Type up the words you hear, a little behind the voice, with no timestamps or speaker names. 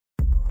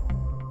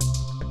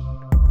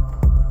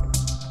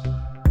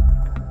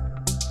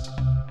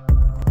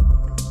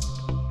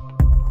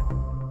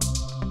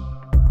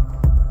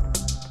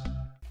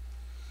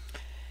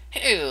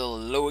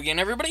again,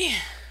 everybody.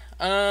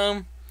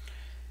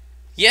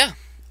 Yeah.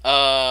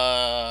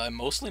 I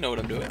mostly know what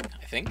I'm doing,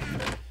 I think.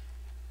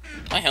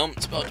 My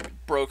helmet's about to be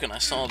broken, I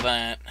saw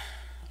that.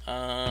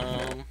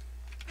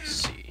 Let's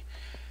see.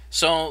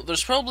 So,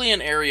 there's probably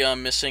an area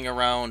I'm missing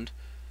around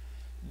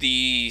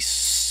the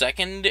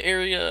second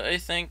area, I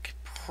think.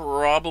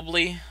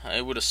 Probably, I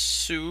would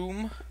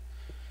assume.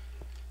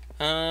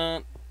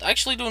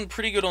 Actually doing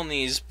pretty good on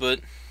these,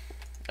 but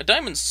a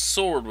diamond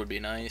sword would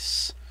be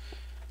nice.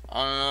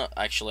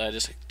 Actually, I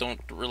just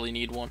don't really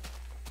need one.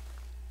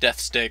 Death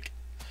stick.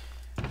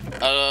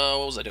 What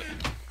was I doing?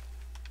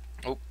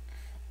 Oh,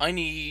 I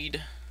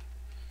need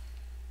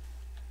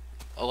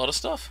a lot of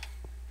stuff.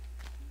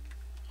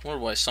 I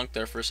wonder why I sunk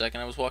there for a second.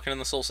 I was walking in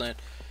the soul sand.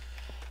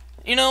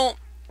 You know,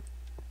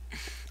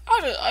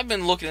 I've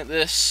been looking at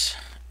this,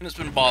 and it's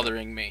been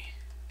bothering me.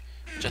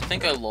 Which I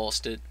think I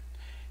lost it.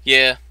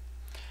 Yeah.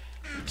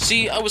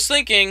 See, I was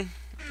thinking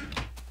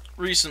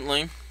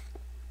recently,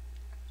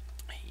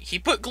 he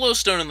put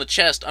glowstone in the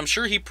chest. I'm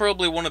sure he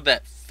probably wanted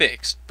that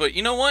fixed. But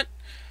you know what?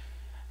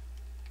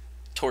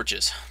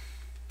 Torches.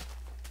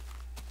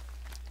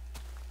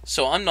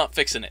 So I'm not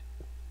fixing it.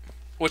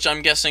 Which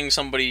I'm guessing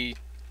somebody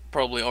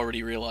probably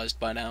already realized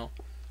by now.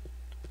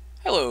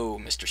 Hello,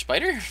 Mr.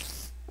 Spider.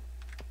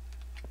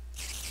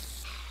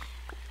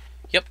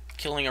 Yep,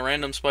 killing a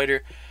random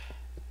spider.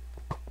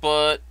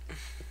 But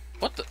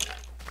what the...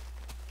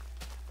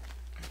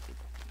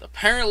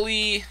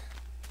 Apparently,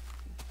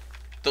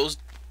 those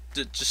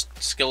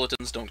just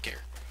skeletons don't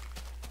care.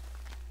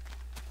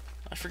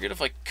 I forget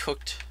if I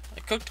cooked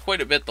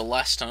quite a bit the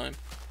last time.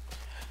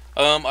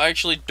 I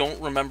actually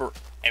don't remember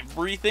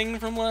everything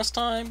from last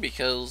time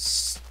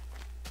because,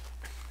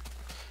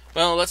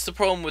 well, that's the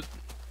problem with...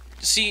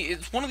 See,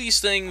 it's one of these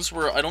things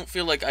where I don't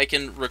feel like I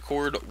can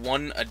record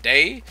one a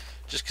day,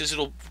 just because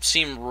it'll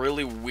seem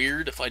really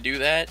weird if I do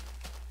that.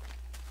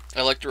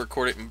 I like to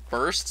record it in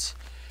bursts,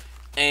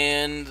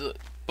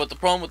 but the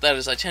problem with that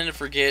is I tend to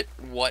forget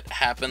what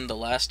happened the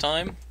last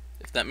time,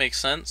 if that makes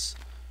sense.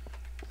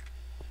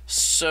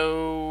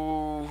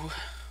 So,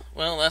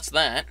 well, that's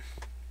that.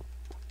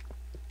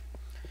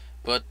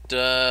 But,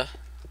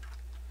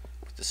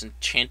 this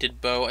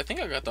enchanted bow, I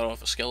think I got that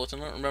off a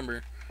skeleton, I don't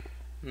remember.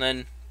 And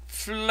then,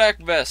 flak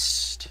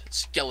vest,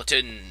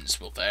 skeletons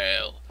will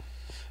fail.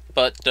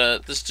 But,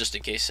 this is just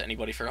in case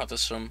anybody forgot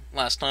this from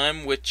last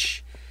time,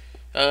 which,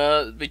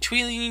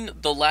 between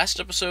the last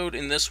episode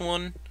and this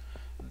one,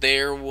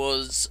 there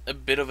was a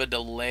bit of a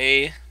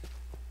delay.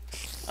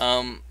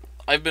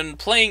 I've been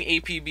playing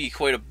APB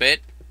quite a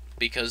bit,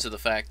 because of the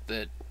fact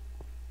that,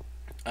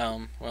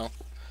 well,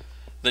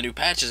 the new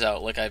patch is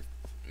out, like I've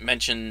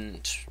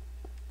mentioned.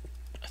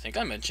 I think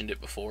I mentioned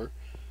it before.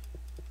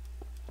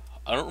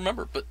 I don't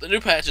remember, but the new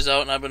patch is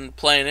out, and I've been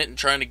playing it and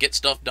trying to get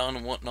stuff done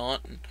and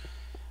whatnot. And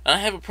I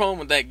have a problem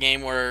with that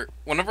game where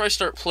whenever I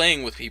start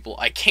playing with people,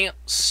 I can't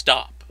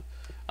stop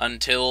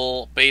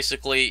until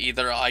basically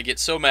either I get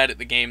so mad at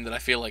the game that I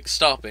feel like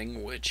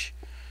stopping, which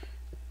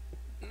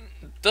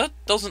that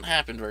doesn't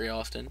happen very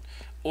often,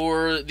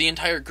 or the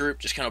entire group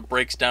just kind of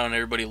breaks down and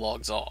everybody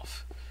logs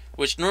off.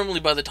 Which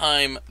normally by the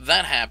time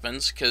that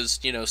happens, because,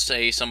 you know,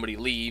 say somebody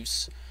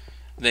leaves,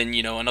 then,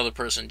 you know, another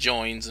person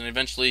joins, and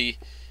eventually,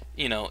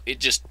 you know, it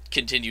just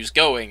continues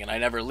going, and I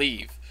never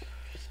leave.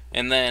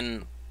 And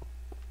then,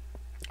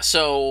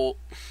 so,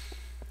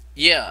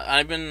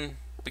 yeah,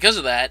 because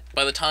of that,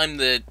 by the time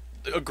that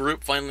a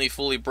group finally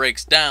fully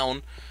breaks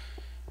down,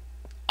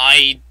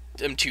 I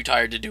am too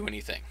tired to do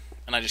anything,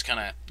 and I just kind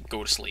of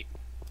go to sleep.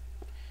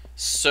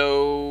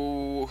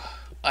 So,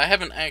 I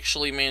haven't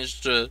actually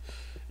managed to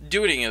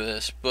do any of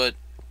this, but,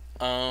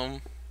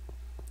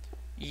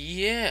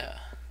 yeah.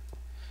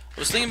 I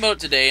was thinking about it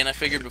today, and I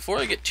figured before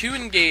I get too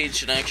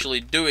engaged in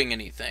actually doing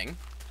anything,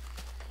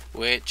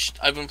 which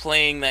I've been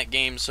playing that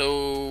game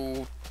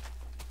so,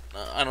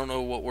 I don't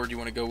know what word you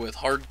want to go with,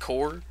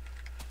 hardcore,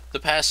 the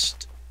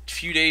past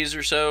few days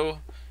or so,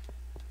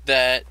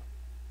 that,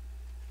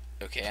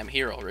 okay, I'm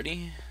here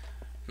already.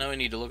 Now I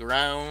need to look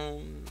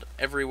around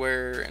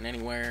everywhere and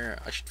anywhere.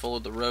 I should follow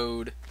the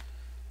road.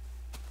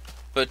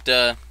 But,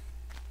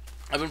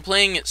 I've been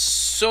playing it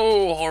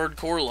so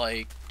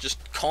hardcore-like,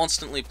 just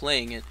constantly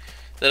playing it,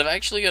 that I've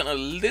actually gotten a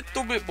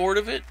little bit bored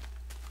of it,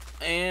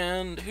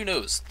 and who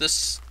knows,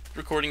 this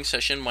recording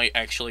session might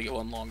actually go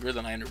on longer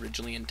than I had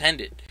originally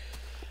intended.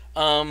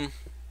 On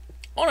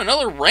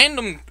another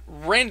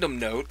random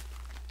note,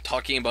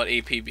 talking about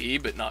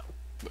APB, but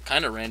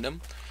kind of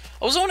random,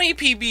 I was on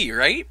APB,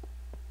 right?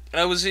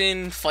 I was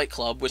in Fight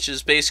Club, which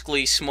is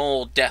basically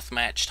small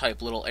deathmatch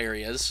type little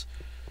areas.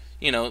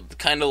 You know,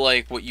 kind of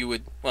like what you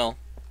would, well,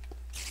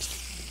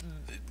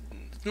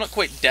 not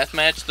quite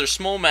deathmatch, they're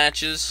small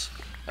matches.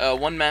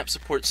 One map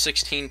supports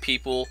 16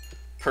 people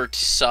per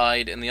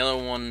side, and the other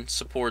one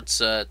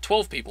supports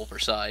 12 people per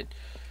side.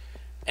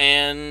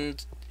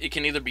 And it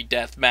can either be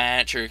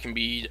deathmatch, or it can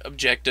be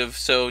objective,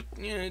 so,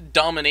 you know,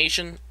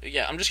 domination.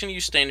 Yeah, I'm just going to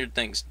use standard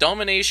things.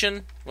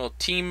 Domination, well,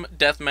 team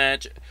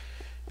deathmatch,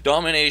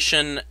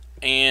 domination,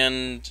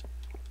 and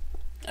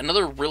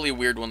Another really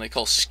weird one they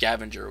call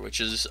Scavenger,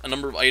 which is a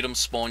number of items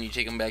spawn, you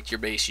take them back to your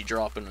base, you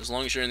drop them. As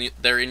long as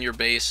they're in your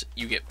base,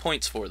 you get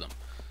points for them.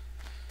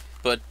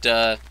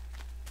 But,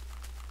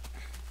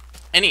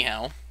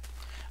 anyhow,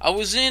 I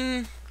was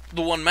in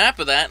the one map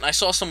of that, and I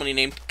saw somebody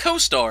named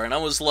Co-Star, and I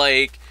was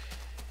like,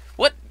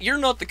 what? You're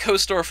not the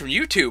Co-Star from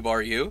YouTube,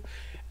 are you?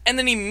 And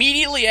then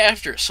immediately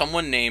after,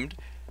 someone named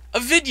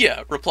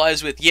Avidya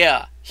replies with,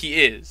 yeah,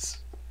 he is.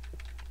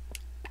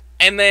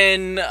 And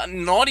then,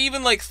 not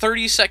even like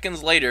 30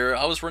 seconds later,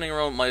 I was running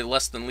around with my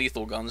less than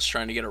lethal guns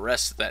trying to get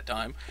arrested that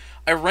time.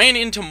 I ran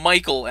into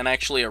Michael and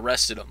actually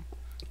arrested him.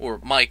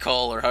 Or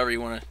Michael, or however you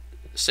want to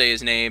say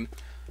his name.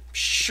 I'm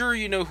sure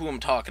you know who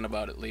I'm talking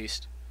about, at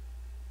least.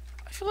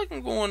 I feel like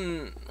I'm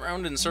going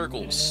round in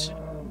circles.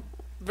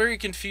 Very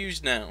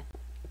confused now.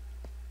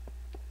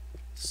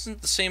 This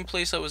isn't the same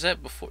place I was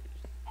at before.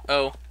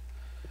 Oh.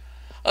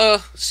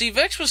 See,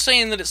 Vechs was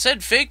saying that it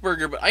said Fake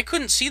Burger, but I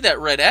couldn't see that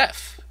red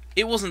F.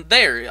 It wasn't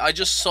there. I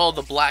just saw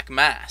the black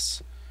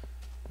mass.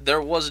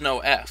 There was no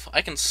F.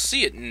 I can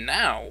see it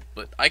now,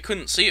 but I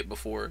couldn't see it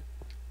before.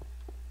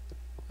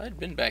 I'd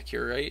been back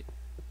here, right?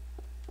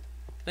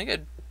 I think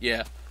I'd...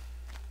 yeah.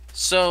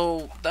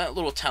 So, that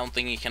little town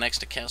thingy connects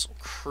to Castle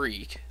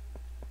Creek.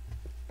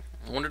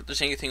 I wonder if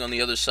there's anything on the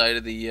other side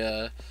of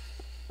the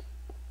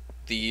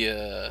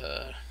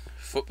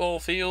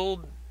football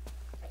field?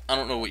 I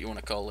don't know what you want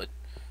to call it.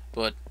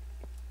 But...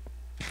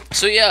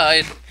 so yeah,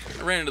 I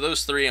ran into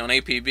those three on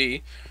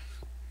APB,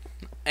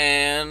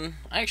 and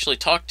I actually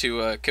talked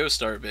to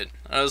Co-Star a bit.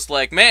 I was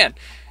like, man,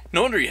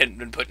 no wonder you hadn't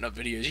been putting up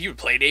videos, you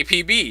played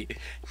APB.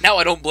 Now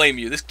I don't blame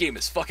you, this game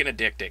is fucking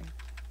addicting.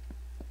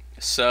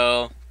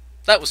 So,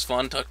 that was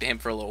fun, talked to him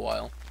for a little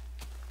while.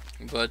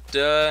 But,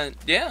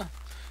 yeah.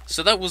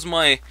 So that was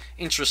my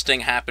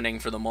interesting happening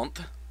for the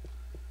month.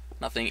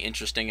 Nothing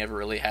interesting ever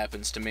really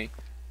happens to me.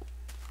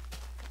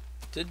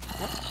 What?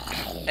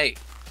 Hey.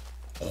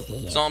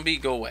 Zombie,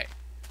 go away.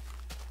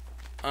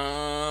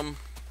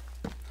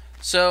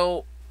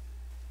 So,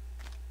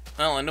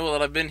 well, I know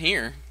that I've been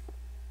here.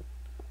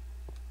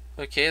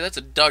 Okay, that's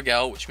a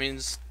dugout, which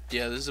means,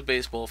 yeah, this is a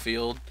baseball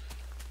field.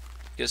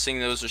 Guessing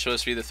those are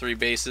supposed to be the 3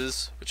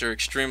 bases, which are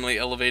extremely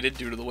elevated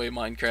due to the way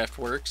Minecraft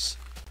works.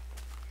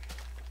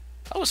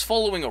 I was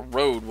following a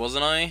road,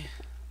 wasn't I?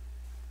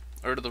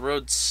 Or did the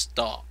road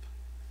stop?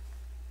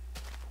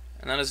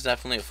 And that is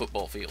definitely a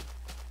football field.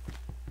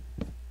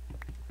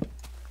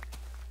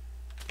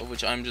 Of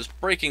which I'm just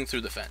breaking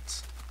through the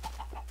fence.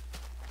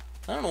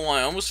 I don't know why,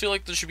 I almost feel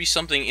like there should be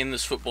something in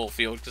this football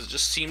field, because it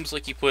just seems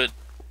like you put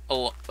a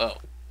lot...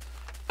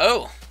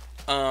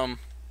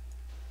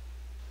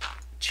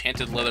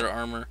 enchanted leather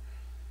armor.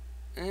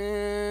 I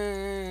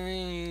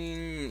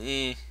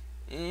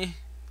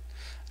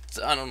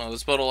don't know,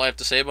 that's about all I have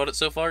to say about it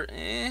so far.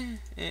 I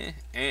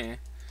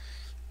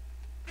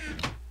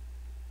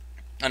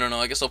don't know,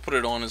 I guess I'll put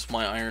it on as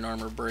my iron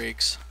armor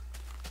breaks.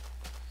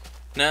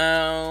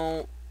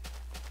 Now...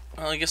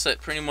 well, I guess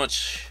that pretty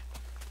much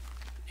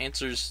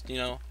answers, you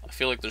know, I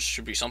feel like there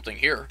should be something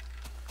here.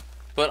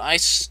 But I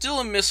still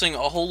am missing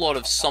a whole lot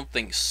of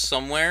something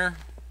somewhere.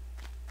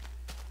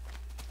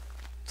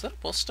 Is that a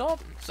bus stop?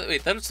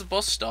 Wait, that is the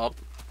bus stop.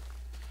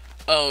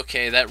 Oh,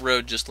 okay, that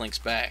road just links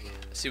back.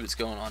 I see what's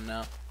going on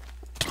now.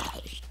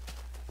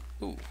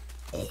 Ooh.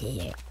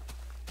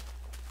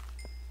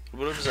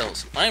 Whatever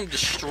else. I am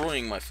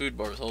destroying my food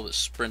bar with all this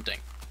sprinting.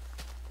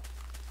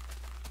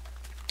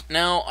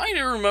 Now, I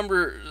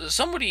remember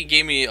somebody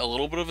gave me a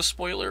little bit of a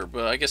spoiler,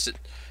 but I guess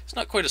it's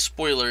not quite a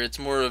spoiler. It's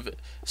more of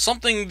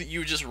something that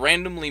you just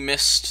randomly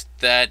missed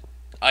that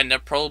I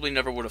probably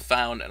never would have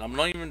found, and I'm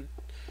not even...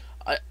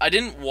 I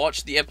didn't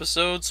watch the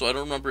episode, so I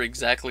don't remember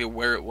exactly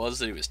where it was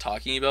that he was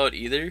talking about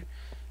either,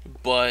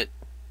 but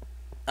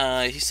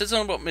he said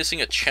something about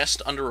missing a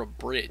chest under a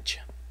bridge.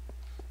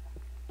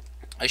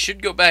 I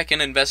should go back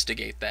and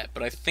investigate that,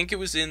 but I think it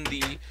was in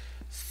the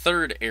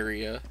 3rd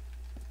area,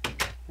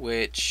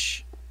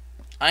 which...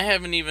 I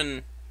don't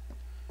even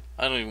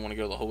want to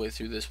go the whole way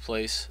through this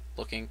place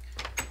looking.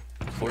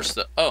 Of course,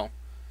 oh,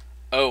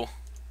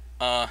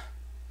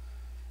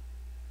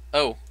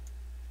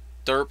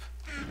 derp,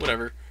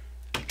 whatever.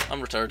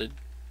 I'm retarded.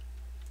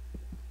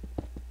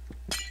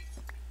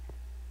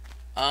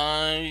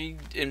 I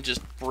am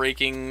just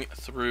breaking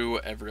through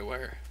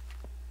everywhere.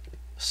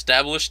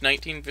 Established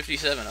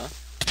 1957, huh?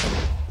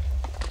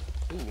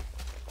 Ooh.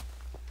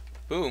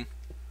 Boom.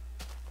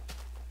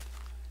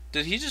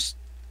 Did he just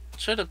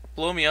try to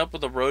blow me up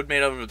with a road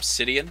made out of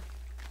obsidian?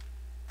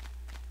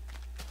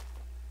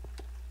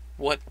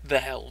 What the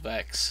hell,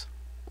 Vechs?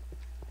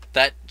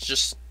 That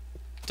just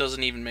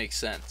doesn't even make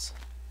sense.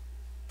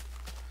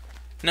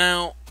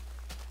 Now,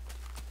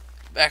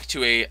 back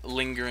to a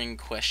lingering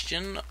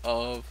question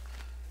of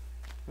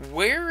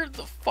where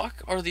the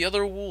fuck are the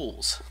other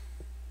wolves?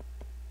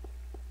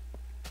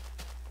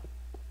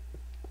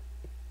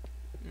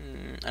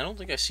 I don't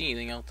think I see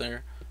anything out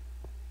there.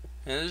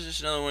 And this is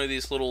just another one of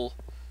these little...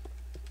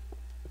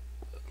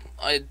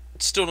 I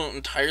still don't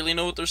entirely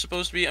know what they're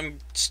supposed to be. I'm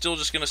still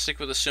just going to stick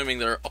with assuming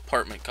they're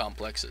apartment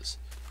complexes.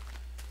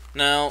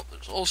 Now,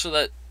 there's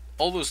also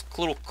all those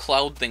little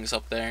cloud things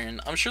up there,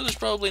 and I'm sure there's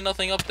probably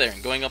nothing up there,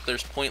 and going up there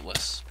is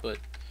pointless, but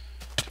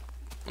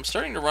I'm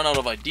starting to run out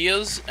of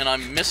ideas, and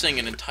I'm missing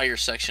an entire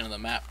section of the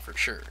map for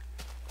sure.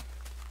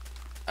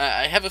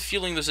 I have a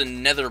feeling there's a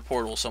nether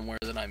portal somewhere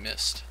that I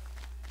missed.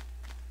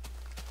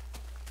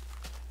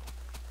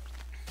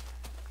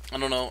 I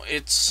don't know,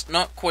 it's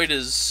not quite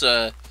as,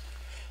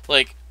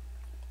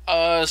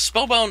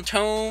 spellbound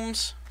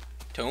tomes?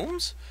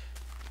 Tomes?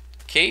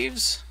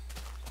 Caves?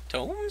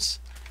 Tomes?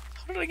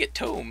 How did I get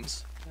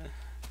tomes?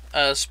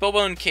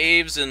 Spellbound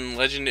caves and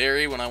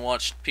legendary, when I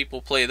watched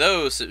people play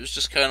those, it was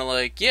just kind of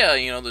like, yeah,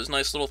 you know, there's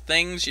nice little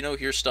things, you know,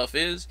 here stuff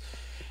is.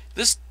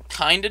 This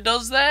kind of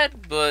does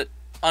that, but,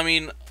 I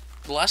mean,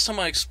 the last time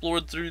I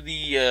explored through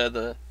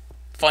the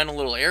final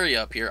little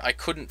area up here, I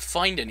couldn't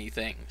find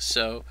anything,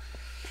 so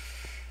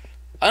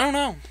I don't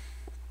know.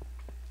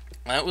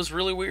 That was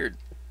really weird.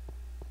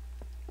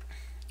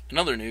 In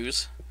other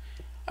news,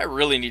 I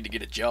really need to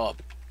get a job.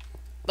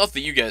 Not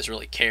that you guys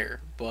really care,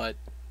 but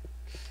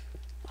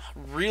I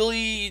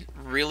really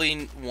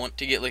want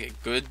to get like a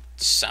good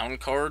sound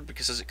card,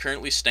 because as it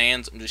currently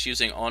stands, I'm just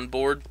using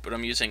onboard, but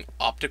I'm using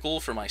optical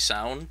for my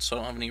sound, so I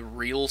don't have any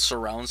real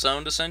surround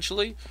sound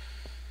essentially.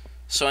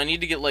 So I need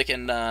to get like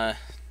an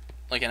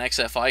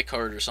XFI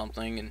card or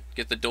something and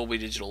get the Dolby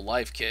Digital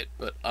Live kit,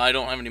 but I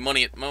don't have any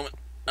money at the moment,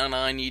 and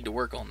I need to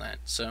work on that.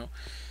 So,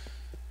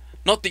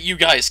 not that you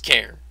guys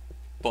care,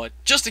 but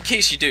just in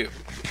case you do,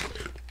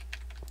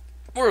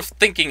 we're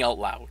thinking out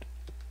loud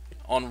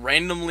on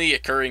randomly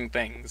occurring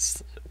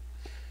things.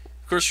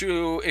 Of course,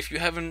 if you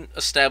haven't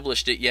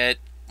established it yet,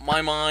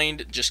 my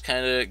mind just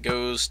kind of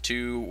goes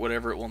to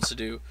whatever it wants to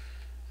do,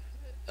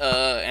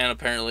 and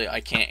apparently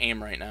I can't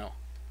aim right now.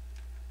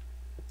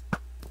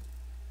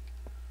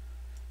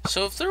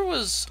 So if there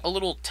was a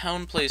little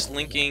town place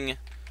linking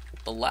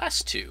the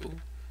last two,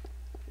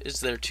 is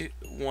there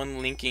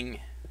one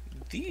linking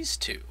these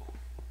two?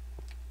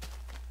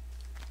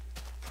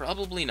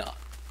 Probably not.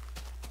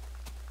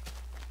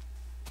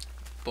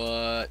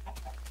 But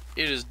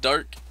it is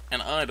dark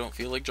and I don't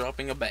feel like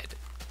dropping a bed.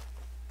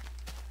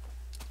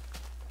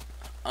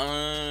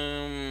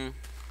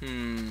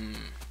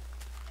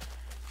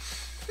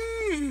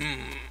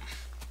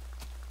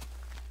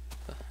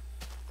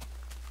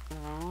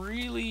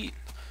 Really,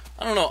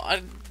 I don't know.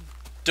 I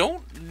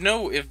don't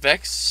know if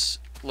Vechs,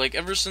 like,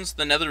 ever since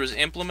the Nether was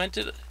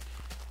implemented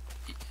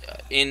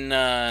in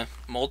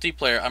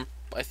multiplayer,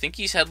 I think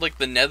he's had like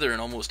the Nether in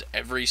almost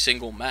every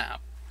single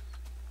map.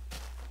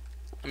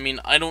 I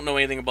mean, I don't know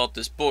anything about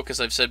this book, as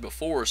I've said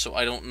before, so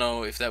I don't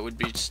know if that would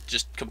be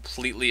just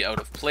completely out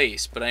of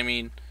place. But I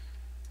mean,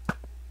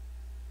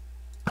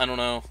 I don't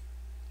know.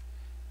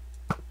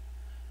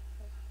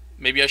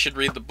 Maybe I should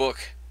read the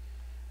book.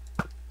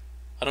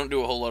 I don't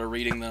do a whole lot of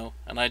reading, though,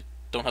 and I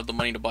don't have the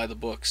money to buy the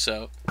book,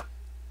 so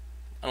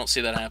I don't see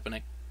that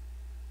happening.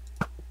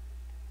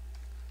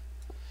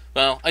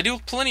 Well, I do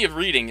plenty of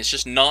reading, it's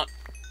just not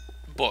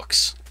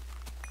books.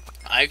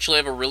 I actually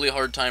have a really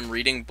hard time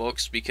reading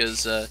books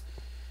because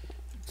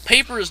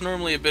paper is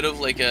normally a bit of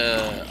like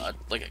a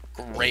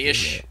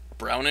grayish,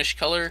 brownish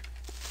color,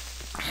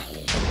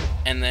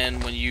 and then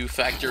when you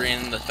factor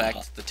in the fact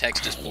that the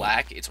text is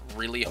black, it's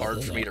really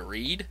hard for me to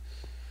read.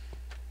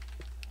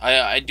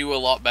 I do a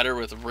lot better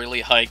with really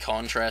high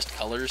contrast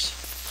colors.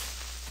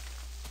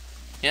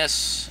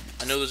 Yes,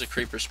 I know there's a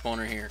creeper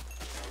spawner here.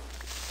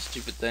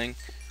 Stupid thing.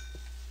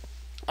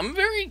 I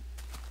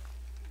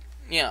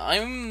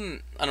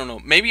don't know,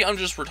 maybe I'm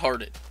just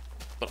retarded,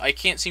 but I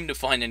can't seem to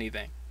find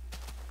anything.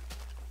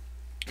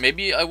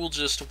 Maybe I will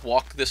just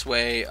walk this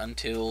way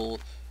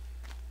until.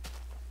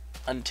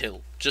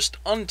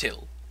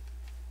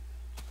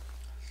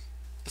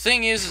 The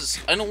thing is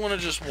I don't want to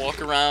just walk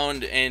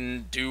around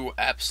and do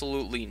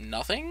absolutely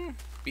nothing,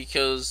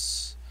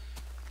 because,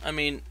 I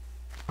mean,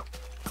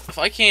 if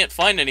I can't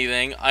find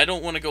anything, I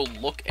don't want to go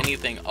look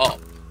anything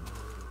up.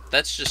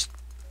 That's just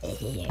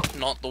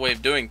not the way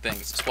of doing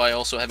things. That's why I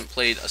also haven't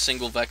played a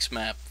single Vechs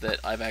map that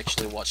I've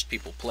actually watched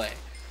people play.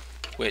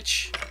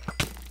 Which,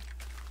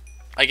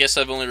 I guess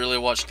I've only really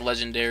watched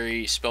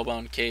Legendary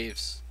Spellbound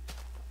Caves.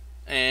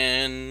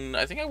 And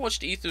I think I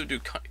watched Etho do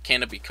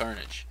Canopy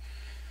Carnage.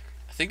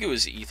 I think it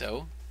was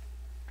Etho.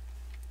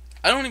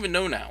 I don't even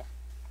know now.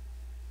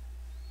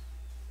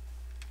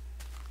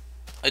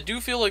 I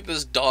do feel like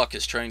this dock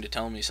is trying to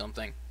tell me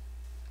something.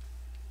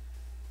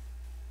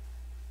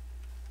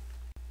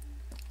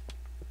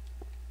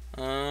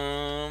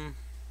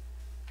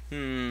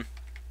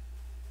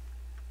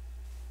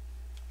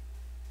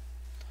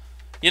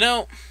 You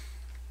know,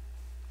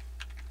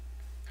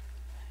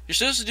 you're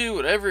supposed to do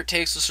whatever it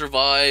takes to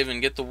survive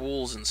and get the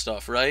wools and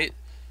stuff, right?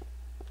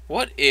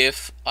 What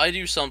if I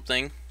do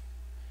something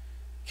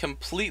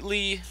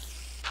completely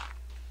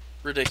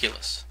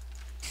ridiculous?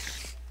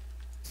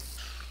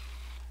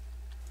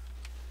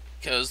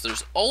 Because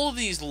there's all of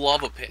these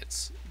lava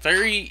pits.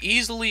 Very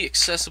easily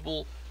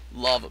accessible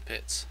lava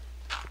pits.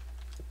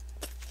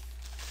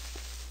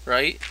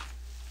 Right?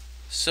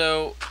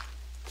 So,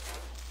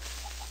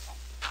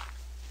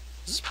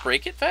 does this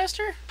break it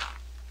faster?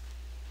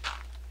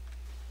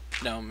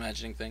 No, I'm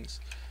imagining things.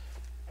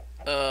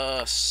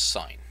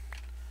 Sign.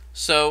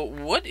 So,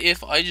 what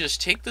if I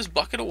just take this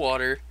bucket of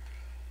water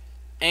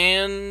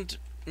and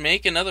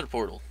make another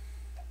portal?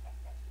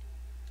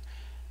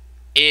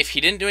 If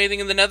he didn't do anything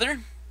in the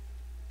nether,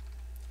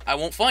 I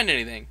won't find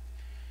anything.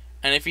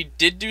 And if he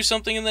did do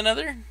something in the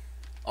nether,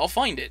 I'll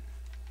find it.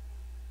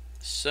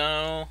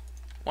 So,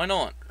 why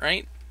not,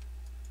 right?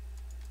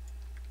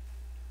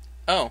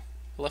 Oh,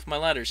 I left my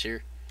ladders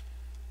here.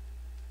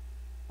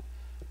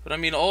 But I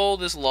mean, all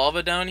this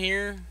lava down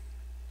here,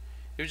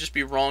 it would just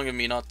be wrong of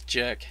me not to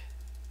check.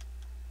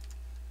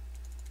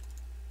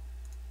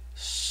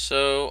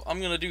 So,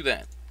 I'm gonna do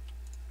that.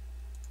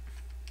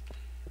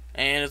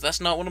 And if that's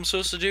not what I'm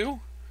supposed to do,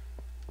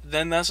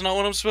 then that's not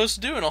what I'm supposed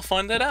to do, and I'll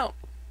find that out.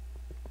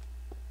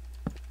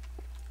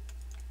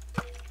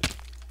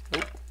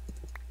 Nope.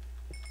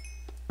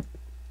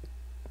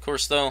 Of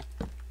course, though,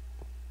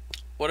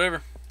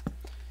 whatever.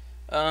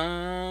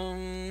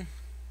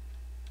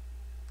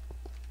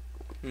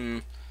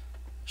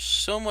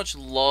 So much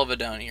lava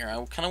down here. I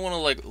kind of want to,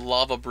 like,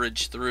 lava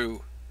bridge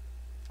through.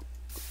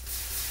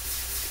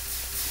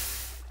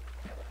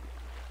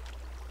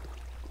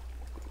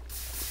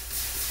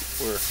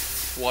 Or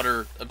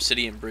water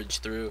obsidian bridge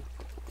through.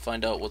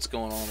 Find out what's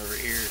going on over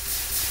here.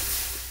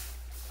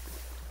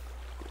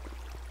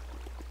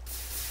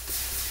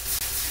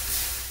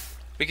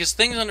 Because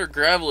things under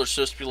gravel are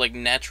supposed to be like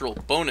natural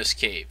bonus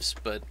caves,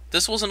 but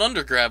this wasn't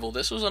under gravel,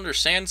 this was under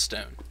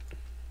sandstone.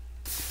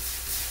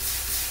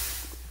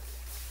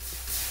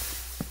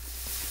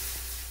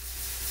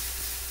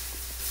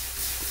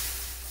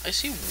 I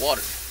see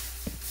water.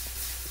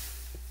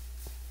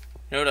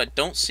 You know what I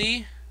don't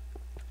see?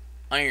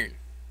 Iron.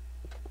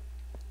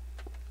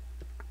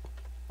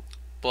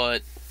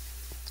 But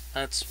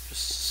that's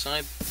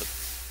beside the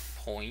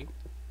point.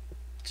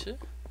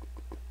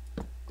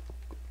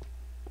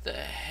 The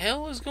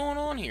hell is going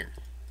on here?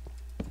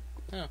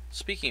 Oh,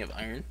 speaking of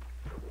iron.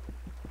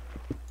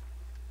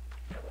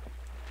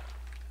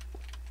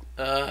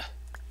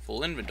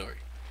 Full inventory.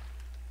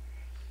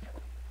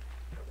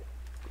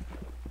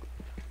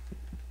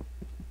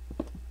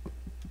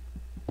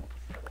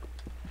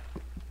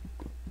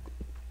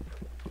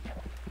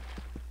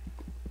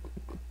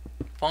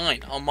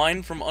 Fine, I'll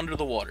mine from under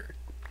the water.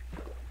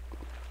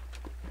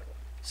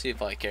 See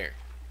if I care.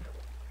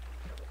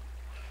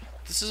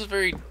 This is a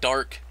very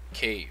dark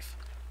cave.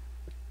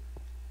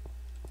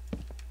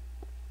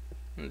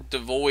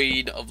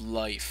 Devoid of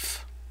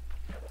life.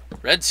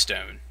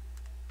 Redstone.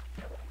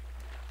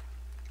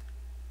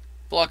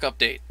 Block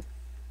update.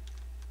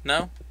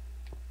 No?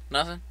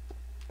 Nothing?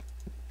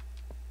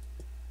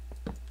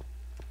 I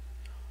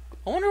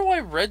wonder why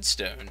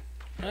redstone.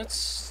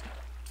 That's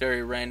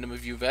very random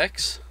of you,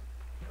 Vechs.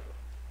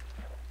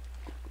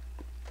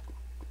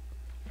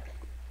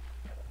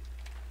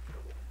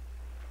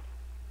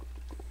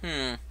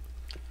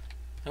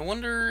 I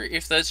wonder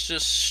if that's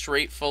just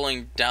straight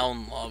falling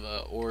down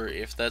lava, or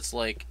if that's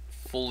like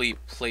fully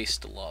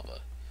placed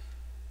lava.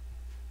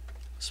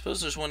 I suppose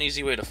there's one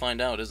easy way to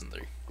find out, isn't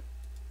there?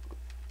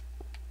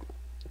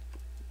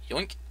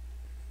 Yoink.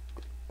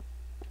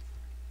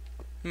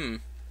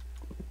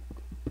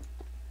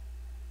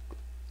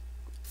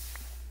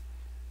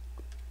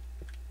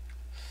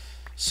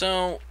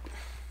 So,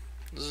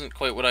 this isn't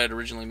quite what I had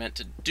originally meant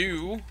to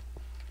do.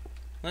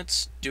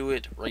 Let's do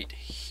it right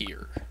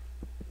here.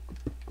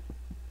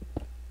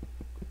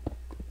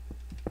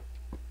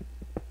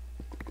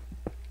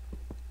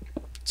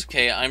 It's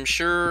okay, I'm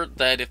sure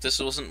that if this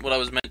wasn't what I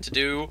was meant to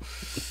do,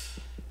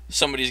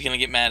 somebody's gonna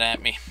get mad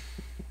at me.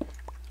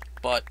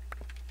 But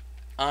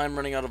I'm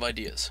running out of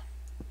ideas.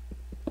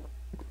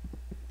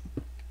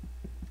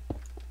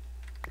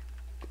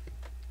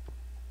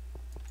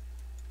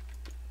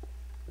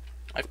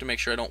 I have to make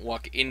sure I don't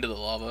walk into the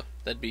lava.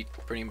 That'd be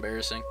pretty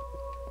embarrassing.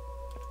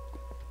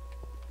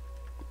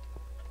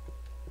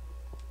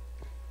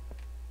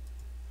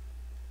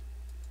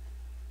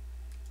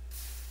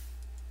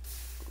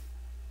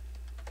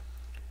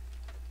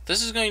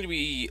 This is going to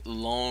be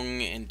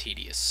long and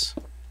tedious.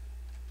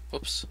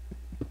 Whoops.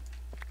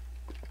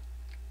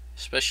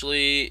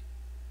 Especially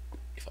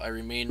if I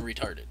remain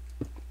retarded.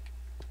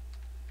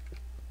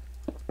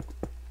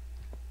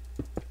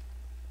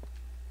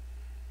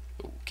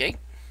 Okay.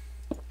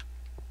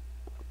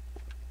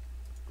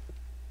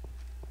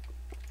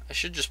 I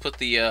should just put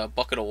the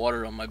bucket of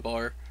water on my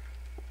bar.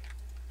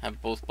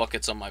 Have both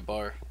buckets on my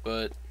bar,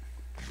 but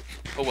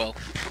oh well.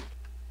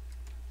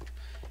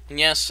 And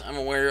yes, I'm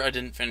aware I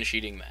didn't finish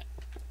eating that.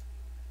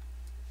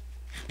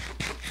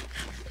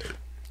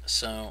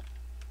 So,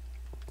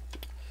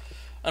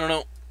 I don't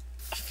know.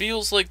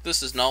 Feels like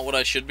this is not what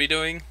I should be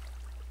doing.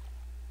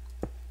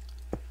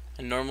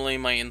 And normally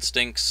my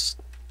instincts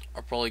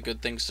are probably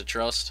good things to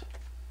trust.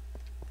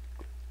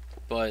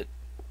 But,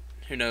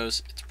 who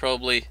knows, it's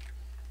probably...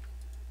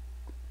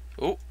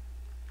 Oh!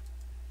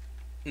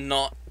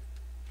 Not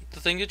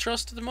the thing to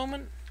trust at the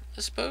moment,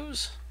 I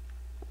suppose.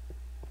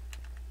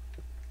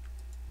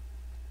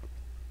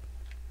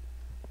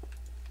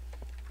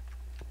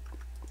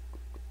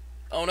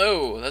 Oh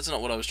no, that's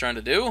not what I was trying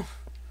to do.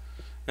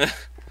 Because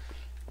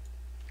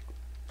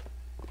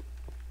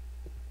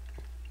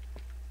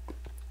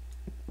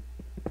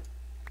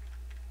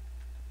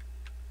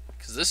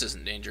this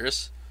isn't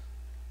dangerous.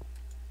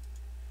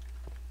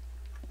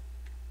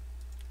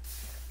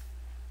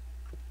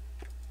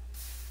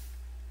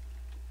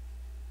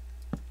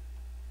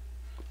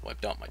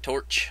 Wiped out my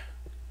torch.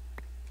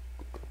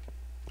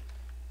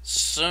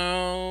 So,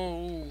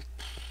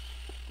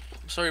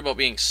 I'm sorry about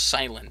being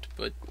silent,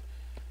 but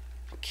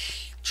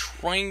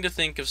trying to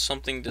think of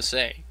something to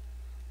say.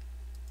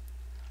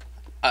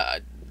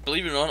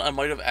 Believe it or not, I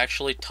might have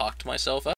actually talked myself out.